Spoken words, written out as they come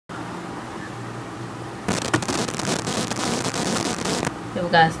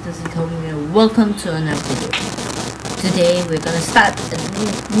guys, this is Tycoon and welcome to another video. Today we're gonna start a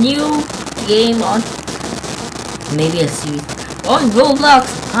new game on, maybe a series, on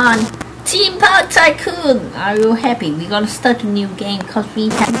Roblox on Theme Park Tycoon. Are you happy? We're gonna start a new game because we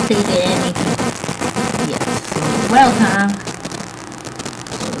haven't played anything. Yes, so welcome.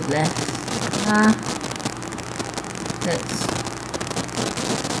 So let's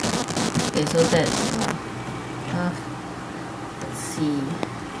okay, so that's let's see,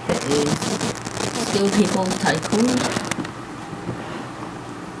 that is still people Tycoon.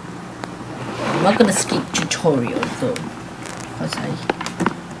 I'm not gonna skip tutorial though, because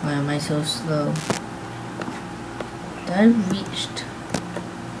why am I so slow? I reached,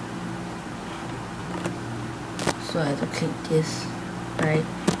 so I have to click this, right,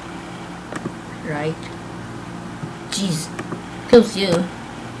 jeez, kills you,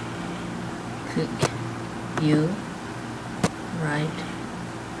 click you, right,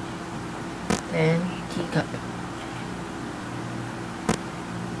 then teacup.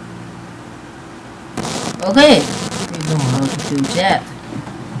 Okay, we know how to do that.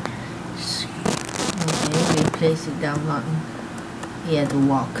 Okay, we place it down button. He had to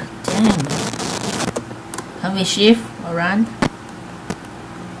walk. Dang it. Can we shift or run?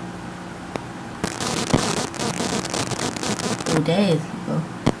 Oh, there is go.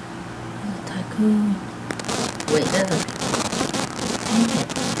 Oh, Tycoon. Wait, there's a. Dang it.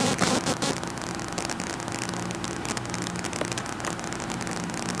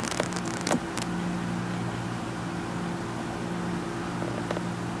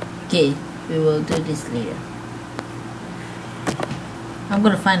 Okay, we will do this later. I'm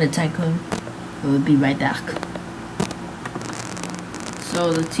gonna find the Tycoon. We'll be right back.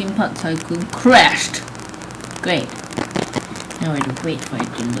 So the Theme Park Tycoon crashed. Great. Now I have to wait for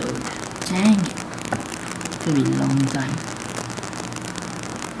it to load. Dang it. It's gonna be a long time.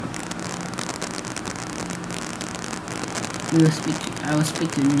 I will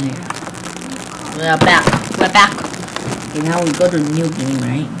speak to you later. We're back. We're back. Okay, now we go to the new game,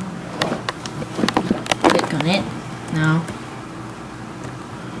 right? Click on it. Now.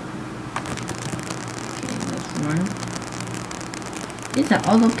 Okay, let's run. These are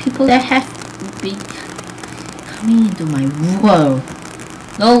all the people that have been coming into my world.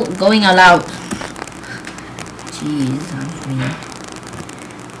 No going allowed. Jeez, I mean.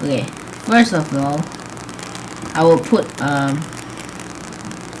 Okay, first of all, I will put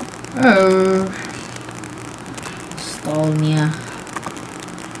stall near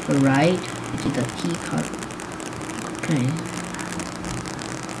the right, which is the key card. Okay,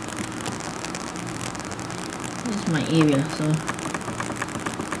 this is my area, so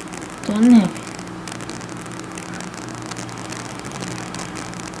don't have.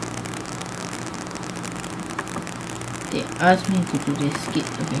 They asked me to do this skip.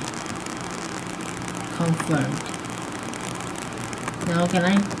 Okay, confirmed. Now can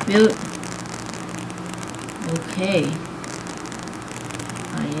I build? Okay.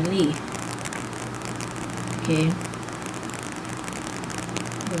 Finally. Okay.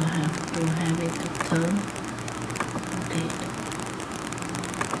 We'll have it a turn. Okay.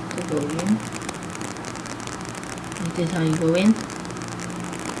 To go in. Is this how you go in?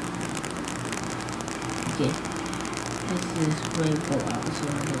 Okay. This is where you go out, so I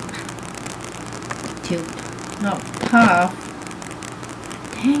don't tilt. Not half.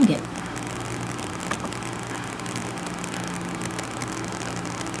 Dang it.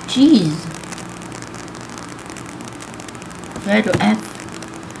 Jeez. Try to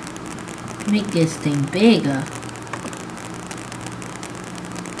make this thing bigger.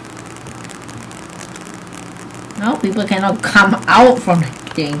 Now people cannot come out from the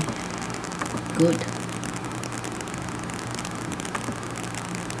thing. Good.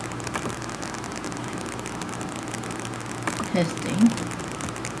 Testing.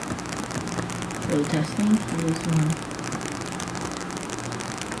 So testing for this one.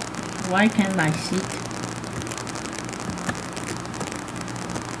 Why can't I sit?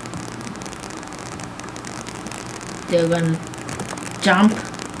 They're gonna jump.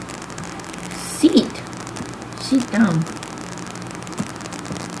 Sit down.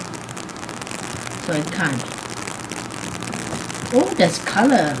 So I can't. Oh, there's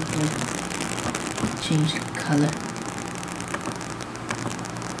color. Change the color.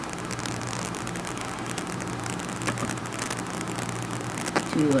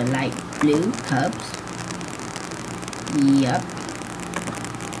 To a light blue cups. Yep.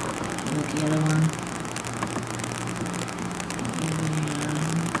 What's the other one?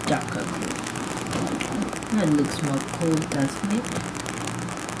 Darker blue. That looks more cool, doesn't it?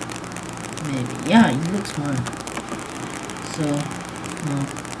 Maybe. Yeah, it looks more. So No.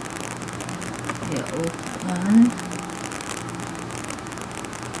 Okay, open.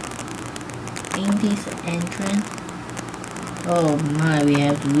 In this entrance. Oh my, we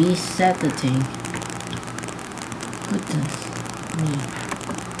have to reset the thing. Goodness me.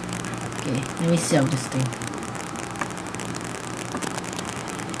 Okay, let me sell this thing.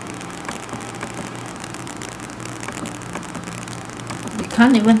 We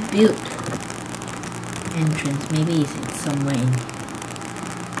can't even build entrance. Maybe it's somewhere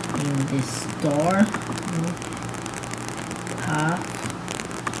in this door. Path.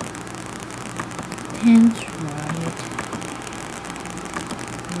 Hands right.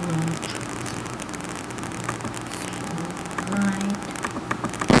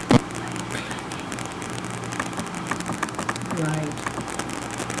 Right.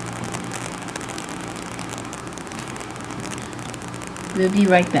 We'll be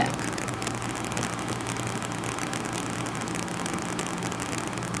right back.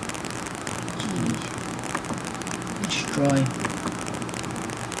 Destroy.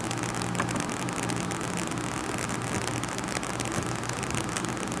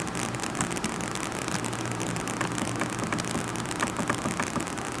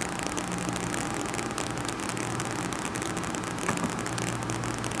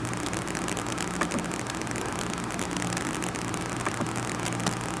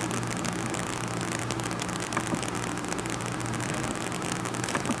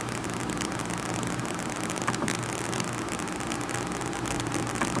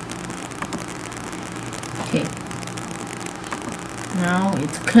 Okay. Now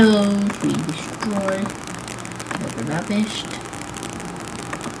it's closed. We destroy the rubbish.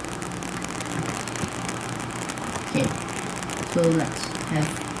 Okay. So let's have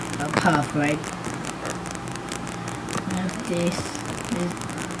a path, right? Have this.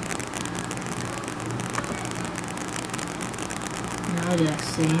 Now they are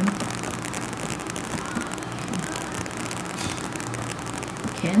same.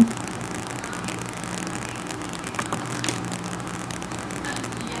 Can.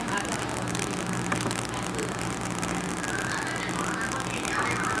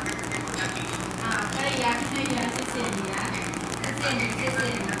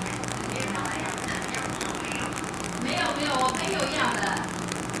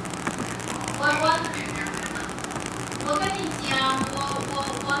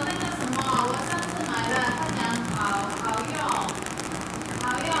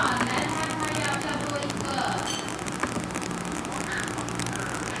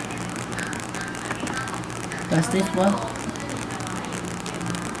 Does this work?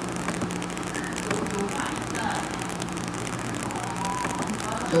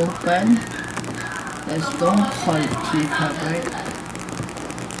 Open. Let's don't call it teacup, right?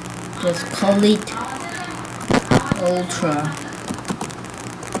 Just call it Ultra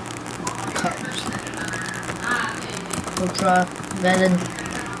Cups. Ultra Valentine.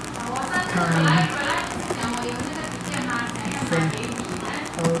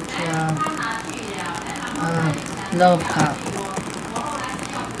 Ultra Love Cup.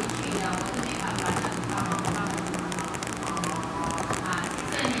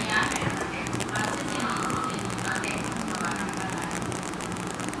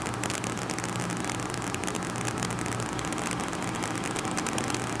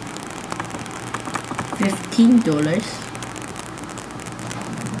 $15.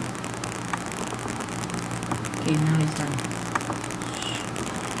 Okay, now it's done.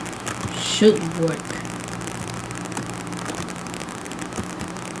 Should work.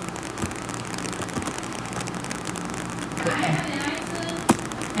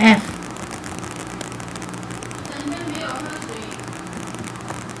 F.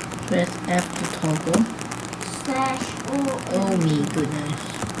 Press F to toggle. Oh me goodness.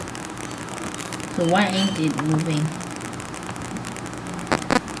 So why ain't it moving?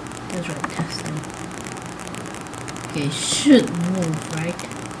 That's right, testing. Okay, should move, right?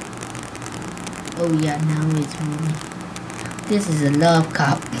 Oh yeah, now it's moving. This is a love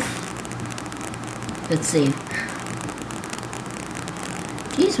cup. Let's see.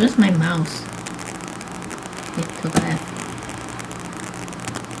 Jeez, where's my mouse? Okay, click F.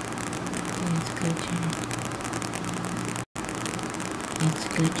 It's glitching. It's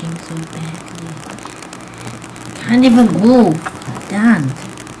glitching so badly. Can't even move. Damn.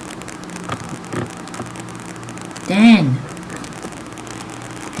 Dang.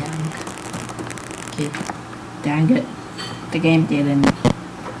 Okay. Dang it. The game didn't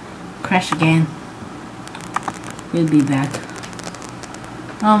crash again. We'll be back.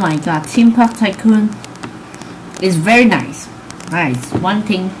 Oh my god, Theme Park Tycoon is very nice. Nice. One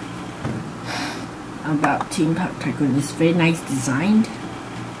thing about Theme Park Tycoon. It's very nice designed,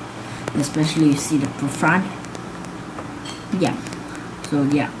 especially you see the front. Yeah, so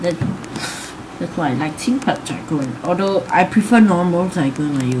yeah, that's why I like Theme Park Tycoon. Although I prefer normal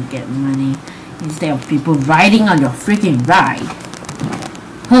Tycoon where you get money instead of people riding on your freaking ride.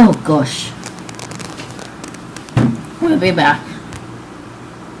 Oh gosh. We'll be back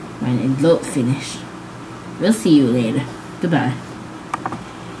when it load finish. We'll see you later. Goodbye.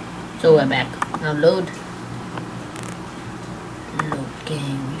 So we're back. Now load. Load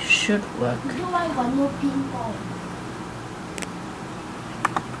game should work.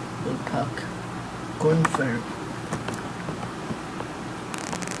 Load park. Confirm.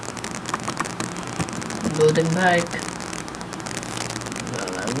 Loading back.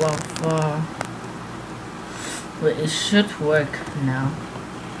 Well, I walk far. But it should work now.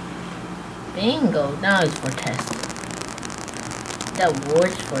 Bingo! Now it's for test. That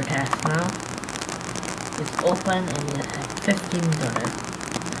works for test now. It's open and it has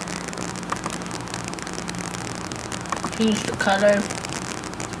 $15. Change the color.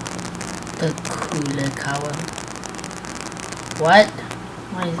 The cooler color. What?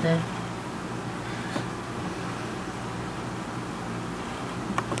 What is that?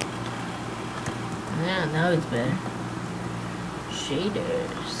 Yeah, now it's better.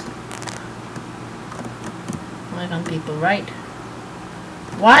 Shaders. Why can't people write?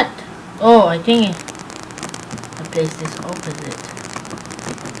 What? Oh, I think I placed this opposite.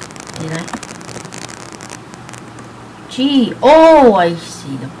 Did I? Gee, oh, I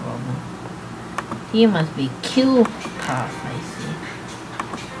see the problem. Here must be Q path, I see.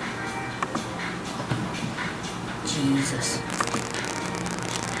 Jesus.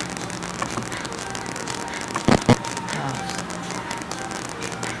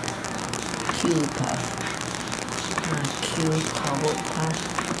 Q path. Q cobble path.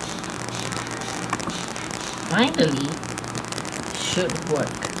 Finally, should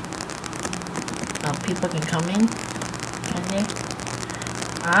work. Now people can come in. Can they?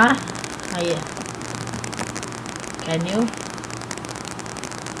 Yeah. Can you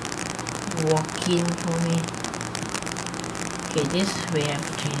walk in for me? Okay, this we have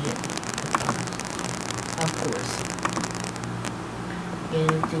to change it. Of course.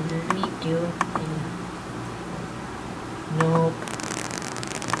 Delete you. Nope.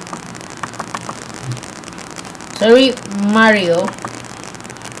 Sorry, Mario.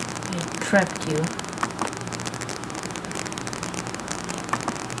 I trapped you.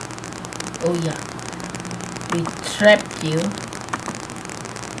 Oh yeah. We trapped you.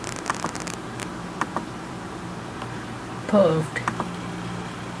 Perfect.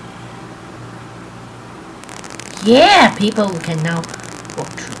 Yeah, people can now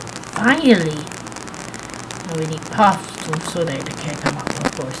walk through. Finally. Now we need paths so that they can come up,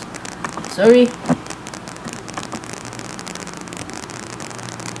 of course. Sorry.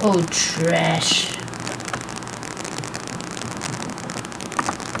 Oh, trash.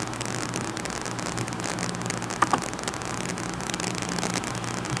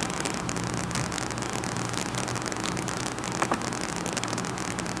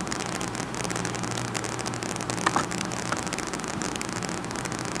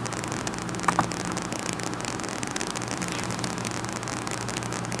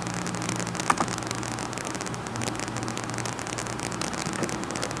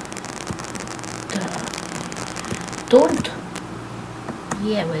 Don't.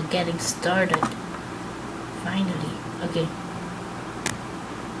 Yeah, we're getting started. Finally. Okay.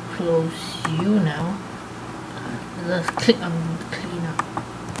 Close you now. Let's click on clean up.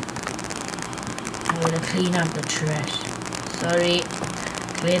 I'm gonna clean up the trash. Sorry.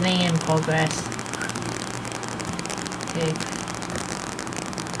 Cleaning in progress. Okay.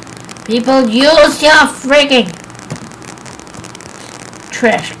 People, use your freaking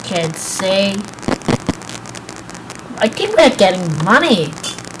trash can say. I think we're getting money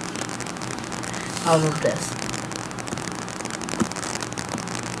out of this.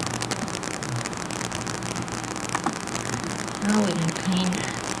 Now we can clean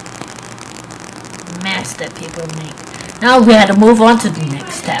the mess that people make. Now we have to move on to the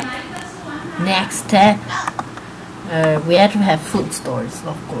next step. Next step, we have to have food stores,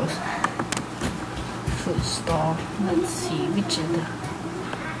 of course. Food store. Let's see which is the.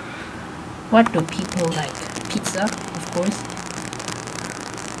 What do people like? Pizza, of course.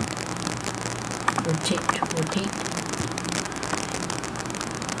 Rotate. Okay.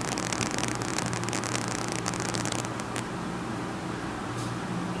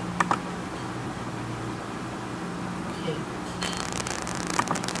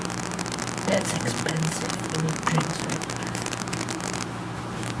 That's expensive. We need drinks, right?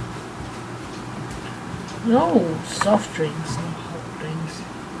 No, soft drinks, no hot drinks.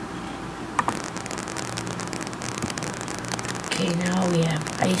 Okay, now we have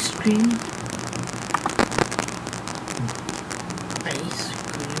ice cream. Ice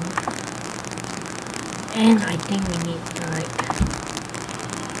cream. And I think we need like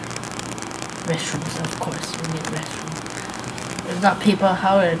restrooms, of course. We need restrooms. If not people,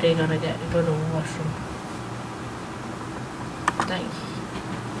 how are they gonna go to the washroom? Nice.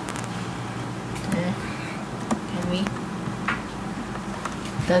 Can we?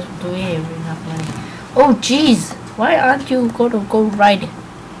 Do we have enough money? Oh jeez! Why aren't you gonna go ride?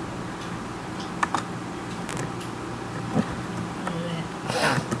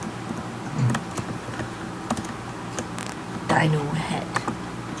 Dino head.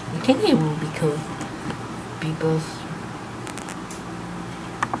 I think it will be cool. People's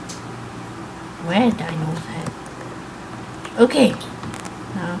where Dino's head? Okay.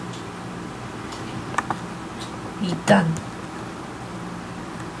 Now we done.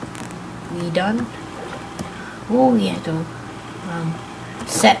 We done. Oh, we have to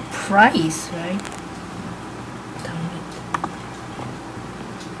set price, right? Damn it.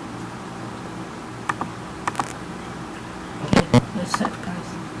 Okay, let's set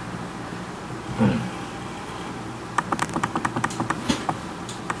price.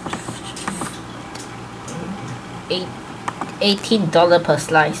 $18 per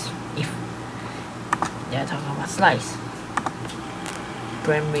slice. If they're talking about slice.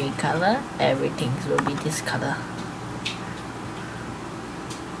 Primary color, everything will be this color.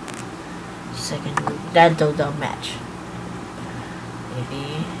 Secondary, that don't match.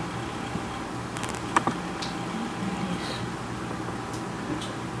 Maybe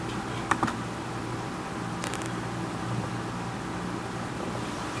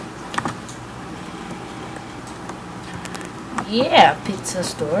yeah, pizza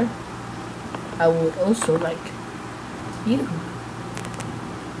store. I would also like you.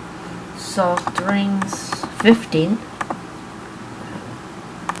 Soft drinks 15.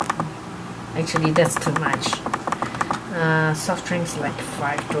 Actually that's too much. Soft drinks like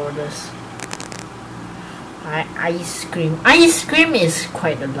 $5. Ice cream is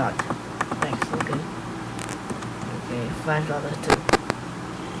quite a lot. That's okay. Okay, $5 too.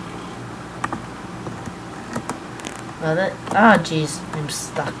 Well that jeez, I'm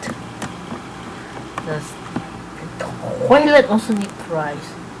stuck. The toilet also need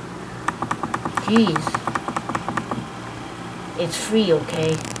price. Jeez. It's free,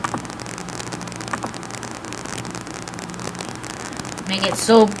 okay? Make it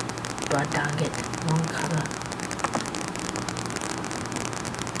so, but dang it, wrong color.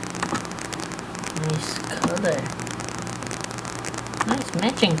 Nice color. Nice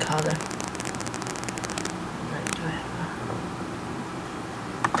matching color. Like, do I have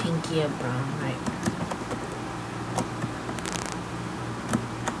a pinky or brown, right?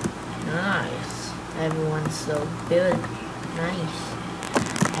 Nice. Everyone's so good. Nice.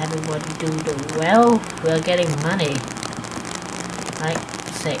 Everybody do the well. We're getting money. Right?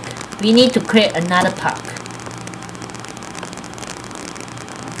 Sick. We need to create another park.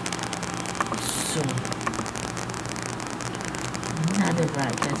 Soon. Another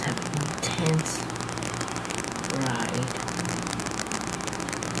ride. Let's have intense ride.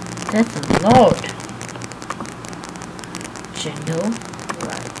 That's a lot. Gentle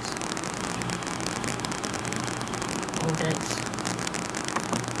rides. Oh, that's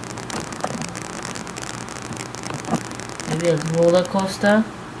maybe a roller coaster.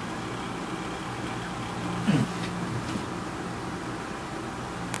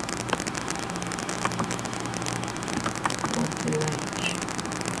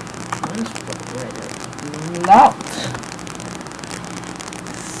 Locked.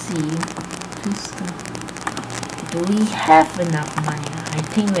 See, do we have enough money? I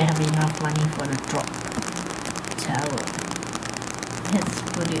think we have enough money for the drop tower. Let's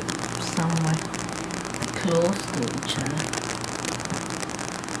put it somewhere close to each other.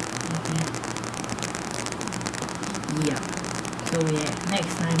 Okay. Yeah. So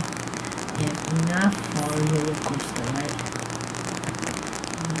next time we have enough for a roller coaster, right?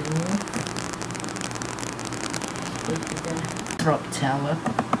 Drop tower.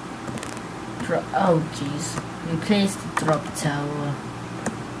 Oh jeez. We placed the drop tower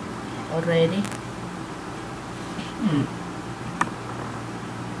already.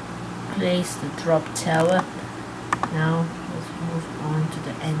 Place the drop tower. Now let's move on to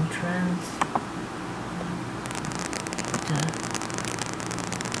the entrance.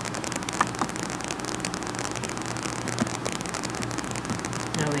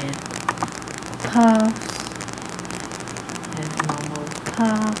 Now we have paths. And normal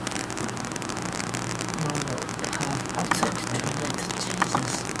path.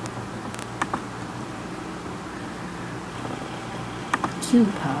 Q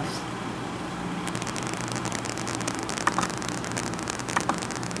pass.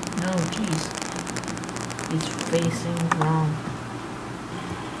 No, jeez. He's facing wrong.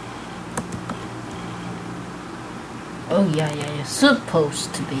 Oh yeah, you're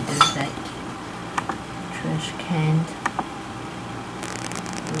supposed to be this side. Trash can.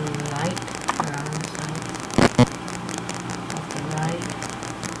 Right around side. Of the right.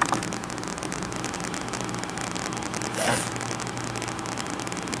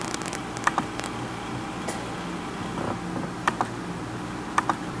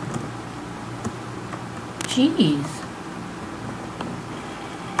 Jeez.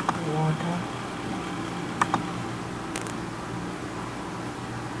 Water.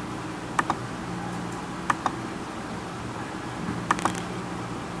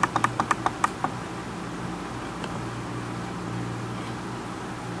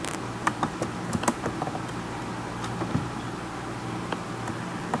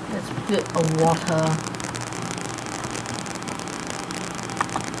 Let's put a water.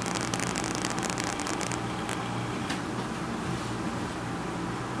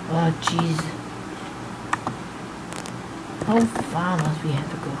 Oh jeez. How far must we have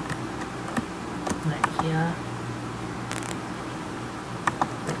to go? Like here.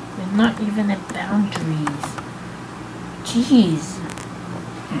 We're not even at boundaries. Jeez.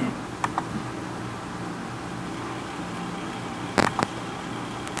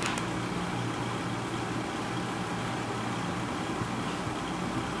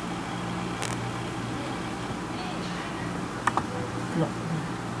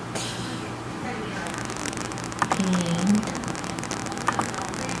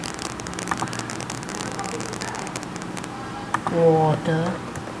 Water.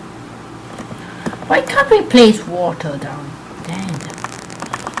 Why can't we place water down? Dang.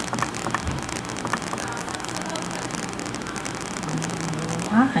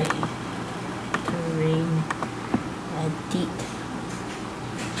 Why? Terrain. Edit.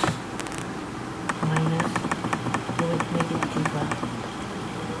 Minus. Make it deeper.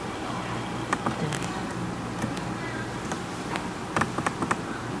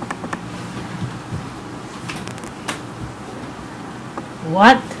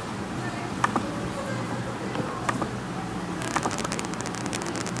 What?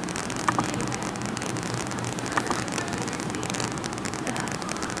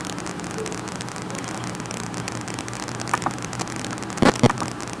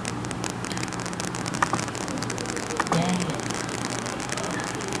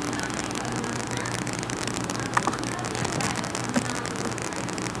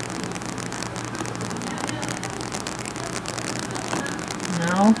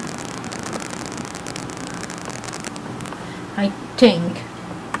 I think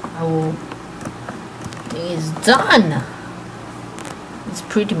it's done. It's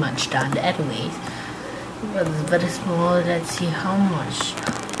pretty much done anyways. But it's very small. Let's see how much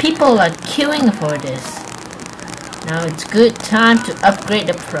people are queuing for this. Now it's good time to upgrade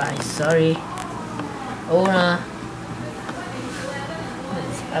the price. Sorry, owner.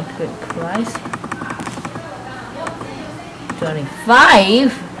 Let's upgrade price.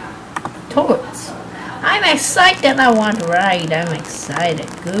 25 torts. I'm excited. I want to ride. I'm excited.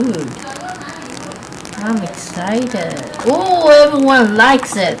 Good. I'm excited. Oh, everyone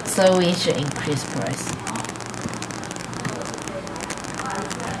likes it, so we should increase price.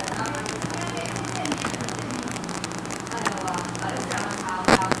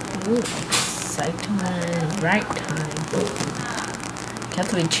 Ooh, excitement. Right time.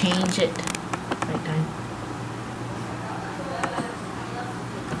 Can't we change it? Right time.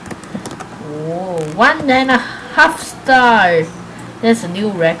 Whoa, 1.5 stars. That's a new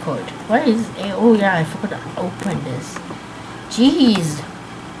record. What is it? Oh yeah, I forgot to open this. Jeez.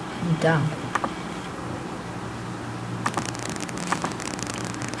 I'm dumb.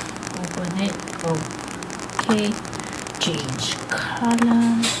 Open it. Okay. Change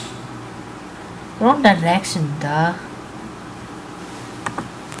color. Wrong direction, duh.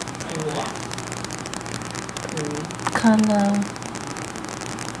 Color.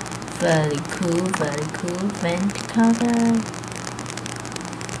 Very cool, very cool. Vent color.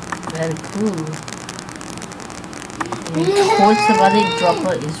 Very cool. Towards the body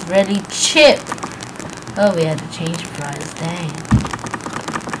dropper is really cheap. Oh, we had to change price. Dang.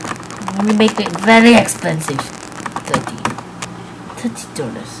 We make it very expensive.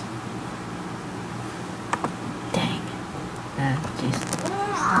 $30. Dang. Jeez.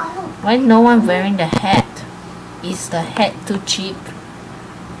 Why no one wearing the hat? Is the hat too cheap?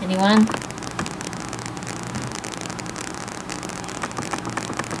 Anyone?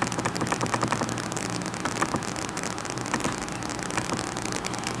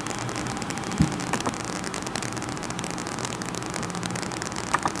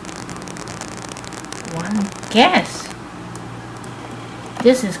 one guess.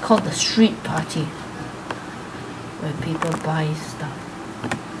 This is called the street party, where people buy stuff.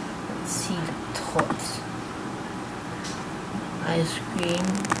 Let's see the thoughts. Ice cream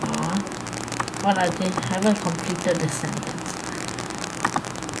or what are they? Haven't completed the sentence.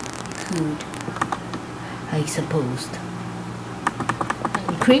 Food, I supposed.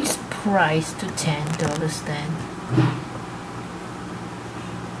 Increase price to $10 then.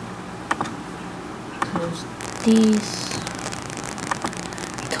 Close these.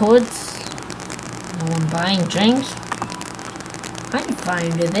 Toads. No one buying drinks. I'm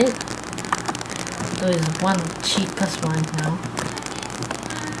fine with it. There is one cheapest one now.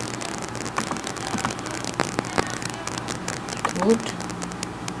 Toad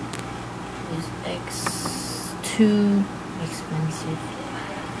is too expensive.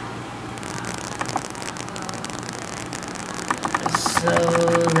 So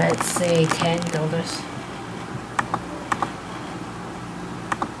let's say $10.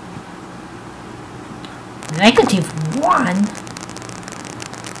 -1?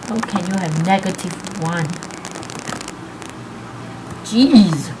 How can you have -1?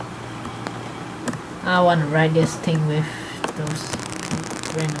 Jeez. I want to write this thing with those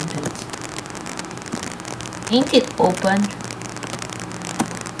random things. Ain't it open?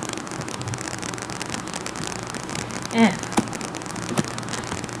 F.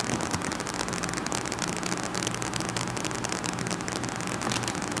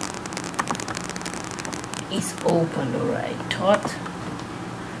 It's open, alright. Thought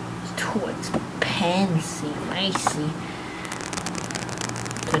it's too expensive. I see.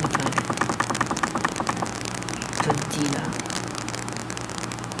 25. 20 now.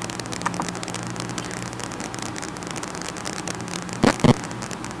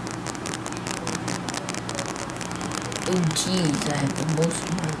 Oh jeez, I have the most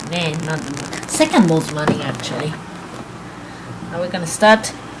money. Man, not the most. Second most money actually. Are we gonna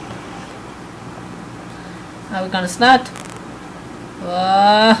start? Are we gonna start?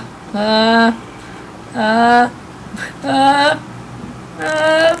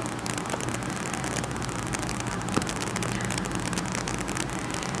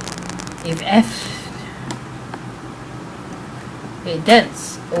 If F, wait,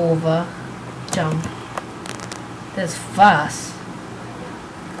 that's over. Jump. That's fast.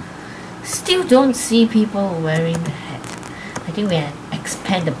 Still don't see people wearing the hat. I think we can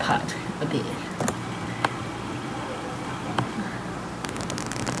expand the part a bit.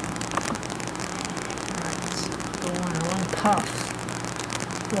 Path.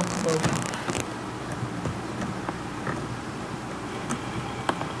 Walkable path.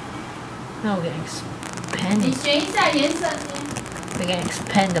 Now we can expand it. We can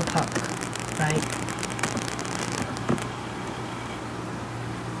expand the park, right?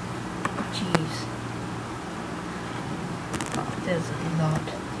 Jeez. There's a lot.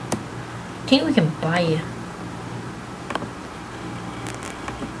 I think we can buy it.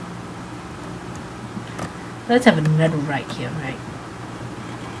 Let's have another ride here, right?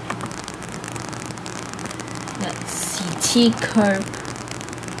 Let's see, T-curve,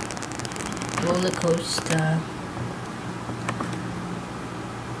 roller coaster.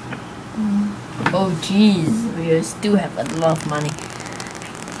 Oh geez, we still have a lot of money.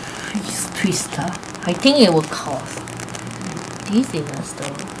 Freeze twister. I think it will cost dizziness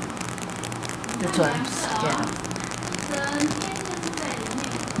though. That's what I'm scared of.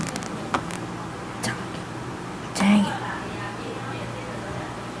 Dang it.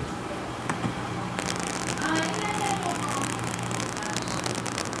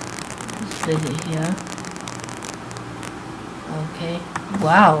 Let's place it here. Okay.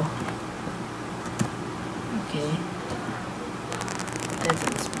 Wow. Okay. That's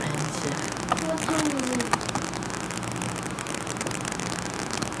expensive.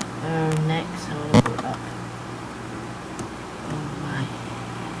 Next I want to go up. Oh my.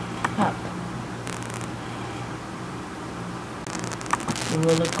 Up. The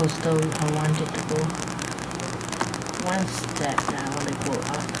roller coaster I wanted to go one step, and I want to go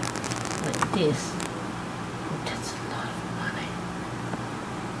up like this. Oh, that's a lot of money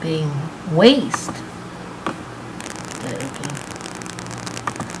being waste. There we go.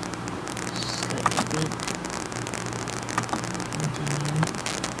 Select speed. Continue.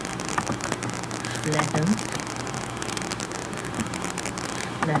 Flatten.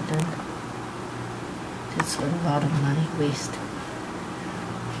 Flatten. That's a lot of money waste.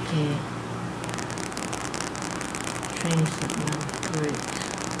 Okay. Train signal. Great.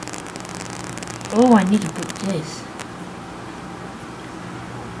 Oh, I need to put this.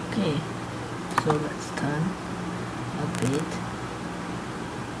 Okay. So let's turn a bit.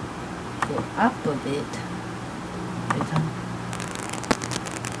 go up a bit. Wait,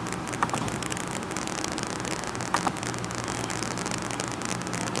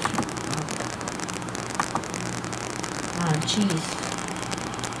 ah, jeez.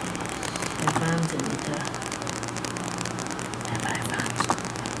 Advance it later. Advance.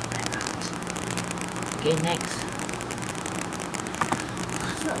 Okay, next.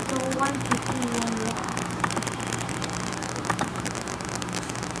 So the 151 left.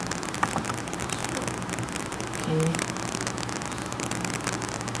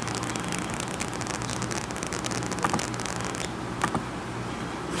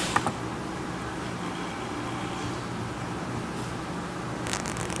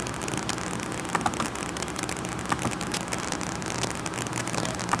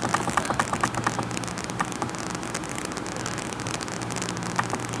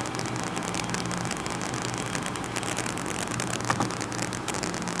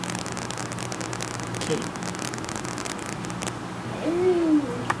 Okay.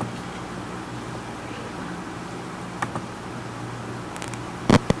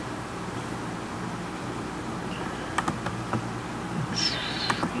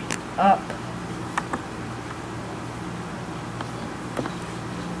 Up.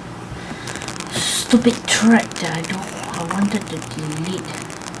 Stupid track that I wanted to delete.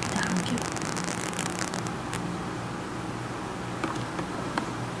 Damn you.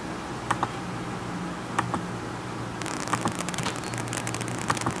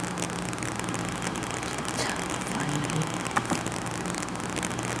 Finally.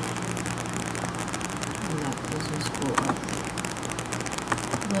 Now this is go up.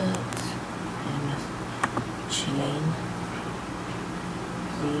 But I must chain,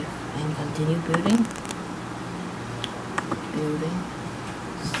 leave, and continue building.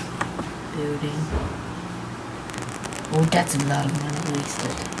 Building. Oh, that's a lot of money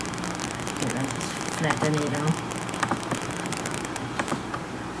wasted. Okay, let's flatten it out.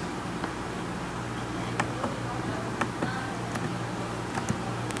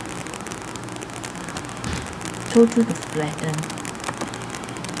 Told you to flatten.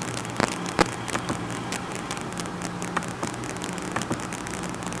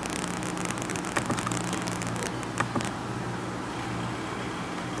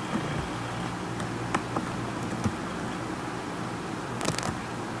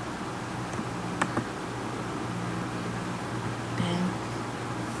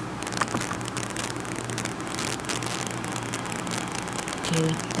 Okay,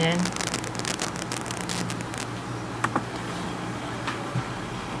 then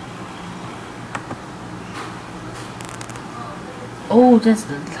oh, that's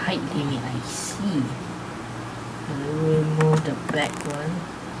the height limit, I see. And remove the back one.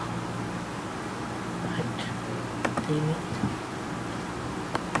 Height limit.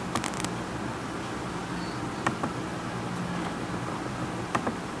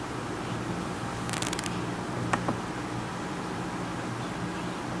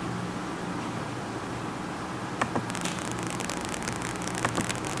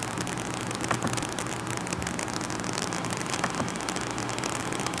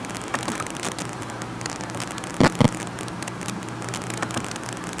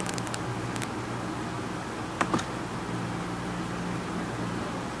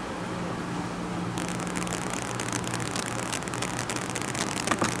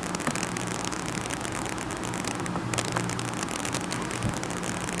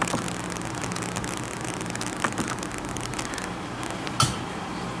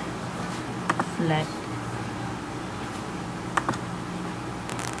 Flat.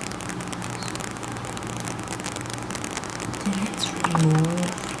 Then let's remove.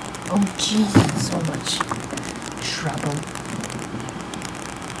 Oh jeez, so much trouble.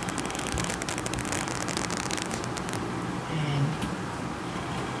 And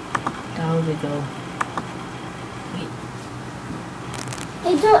down we go. Wait.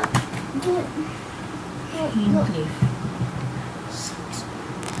 Hey, look. Leaf.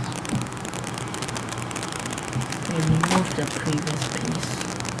 Remove the previous piece.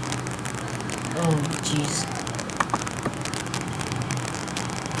 Oh jeez.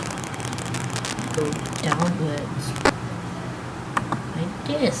 Go downwards. Like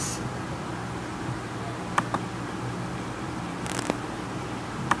this.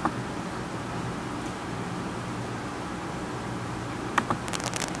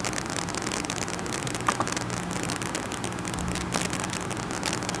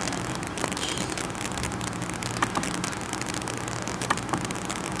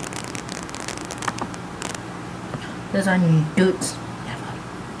 Those are dudes. Never.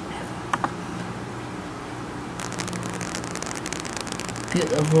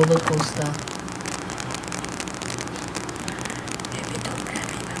 build a roller coaster. If you don't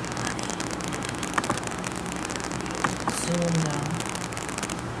have enough money, zoom down.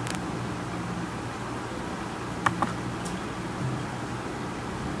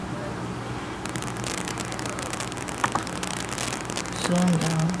 Zoom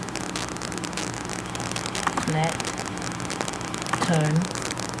down. Flat. Turn.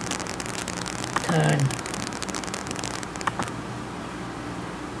 Turn.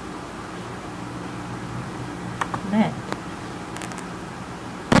 Flat.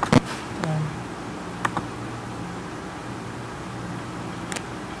 Turn.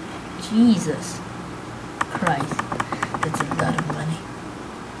 Jesus Christ, that's a lot of money.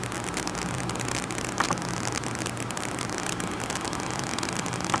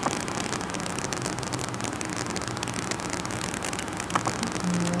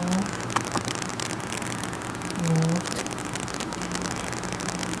 Moved.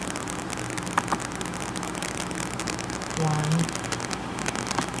 One.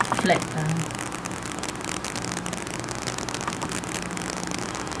 Flat down.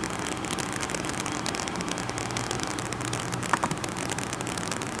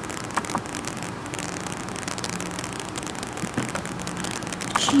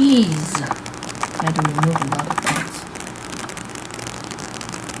 Jeez, I had to remove a lot of things.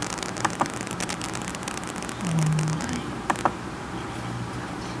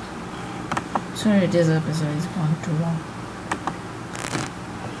 Sorry, this episode is gone too long.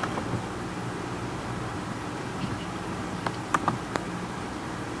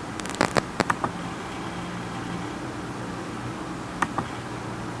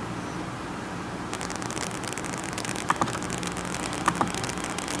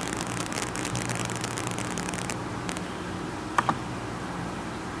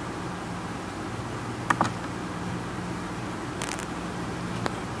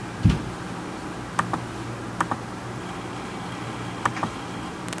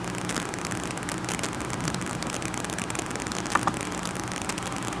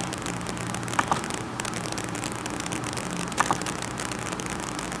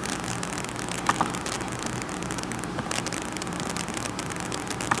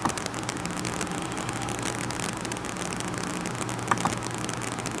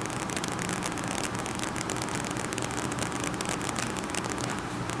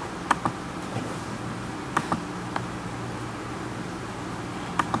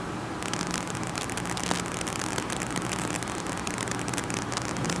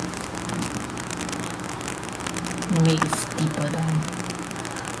 Make it steeper down.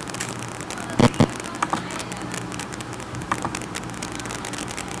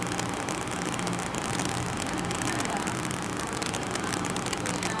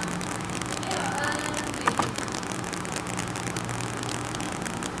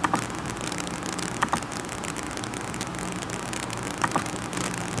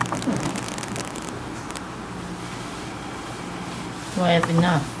 Do I have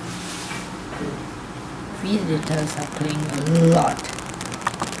enough? Visitors are playing a lot.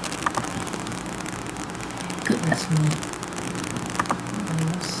 Goodness me.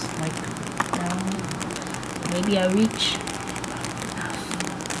 Almost like down. Maybe I reach.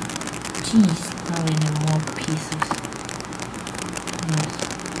 Jeez, not any more pieces. Yes.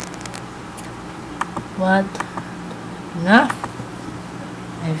 What? Enough?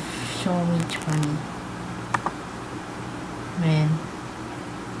 I've shown each one. Man.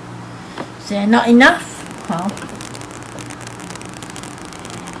 Is there not enough? How?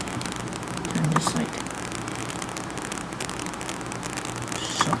 Turn this side.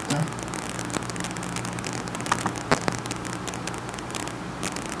 Sucker.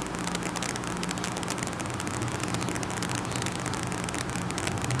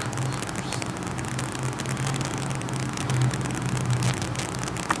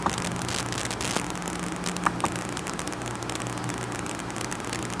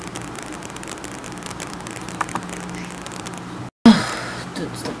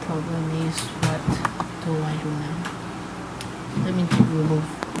 That's the problem is, what do I do now? Let me remove.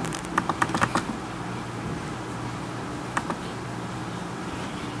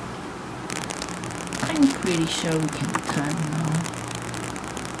 I'm pretty sure we can turn now.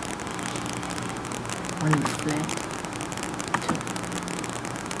 On the flag.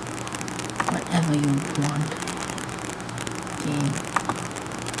 To whatever you want. Okay.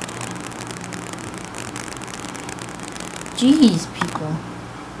 Jeez, people.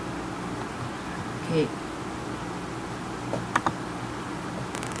 Okay.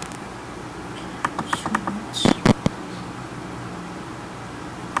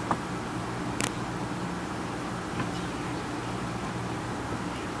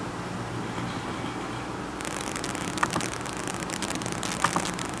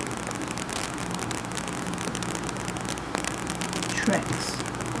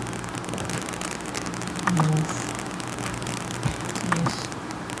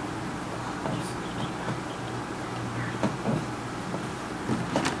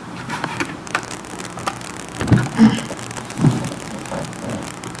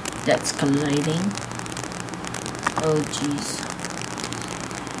 escalating. Oh jeez.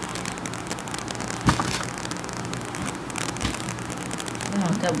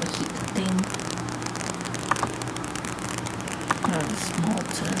 Oh, that would hit the thing. Oh, the small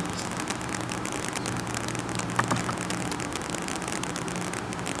turn.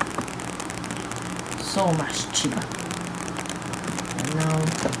 So much cheaper. And now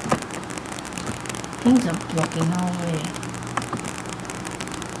things are blocking our way.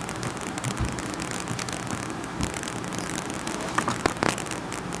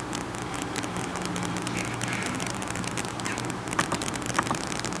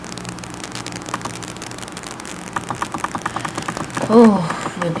 Oh,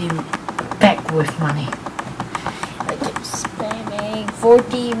 we'll be back with money. I keep spamming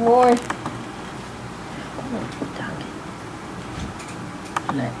 40 more.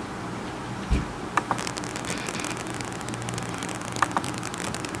 Let.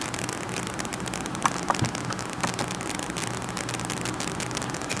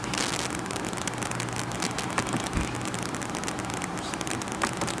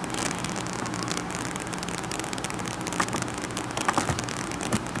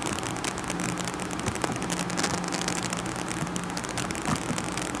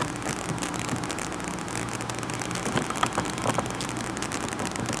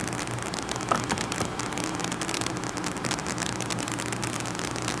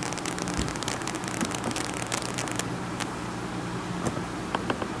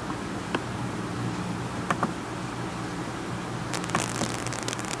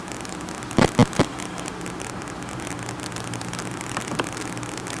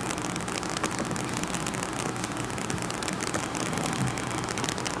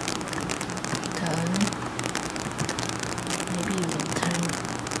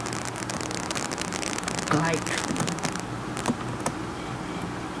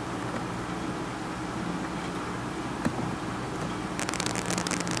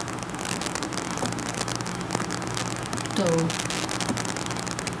 So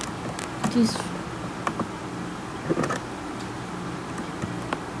this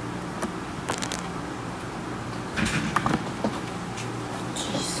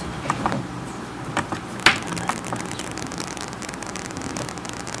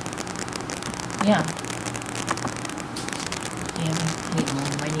yeah, I need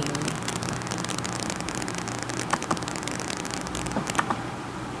more money only.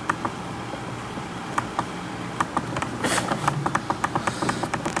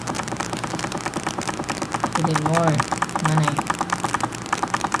 We need more money.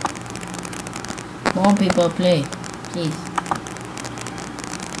 More people play, please.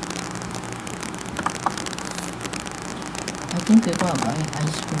 I think people are buying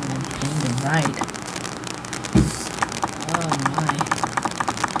ice cream and playing the ride. Oh my.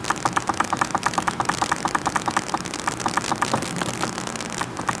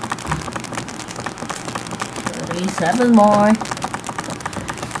 37 more.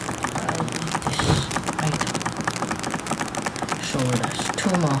 Shoulders, 2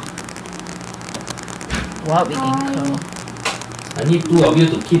 more. What we can call. I need 2 of you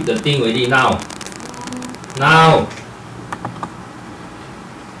to keep the thing already now. Now.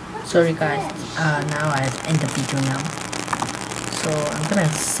 Sorry guys, now I have to end the video now. So I'm gonna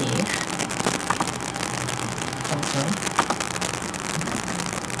save. Okay.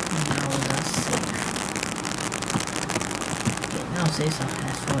 Now let's save. Okay, now save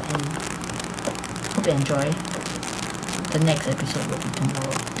successful and hope you enjoy. The next episode will be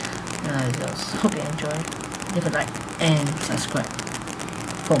tomorrow. I just hope you enjoy. Leave a like and subscribe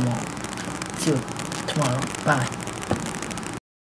for more. See you tomorrow. Bye.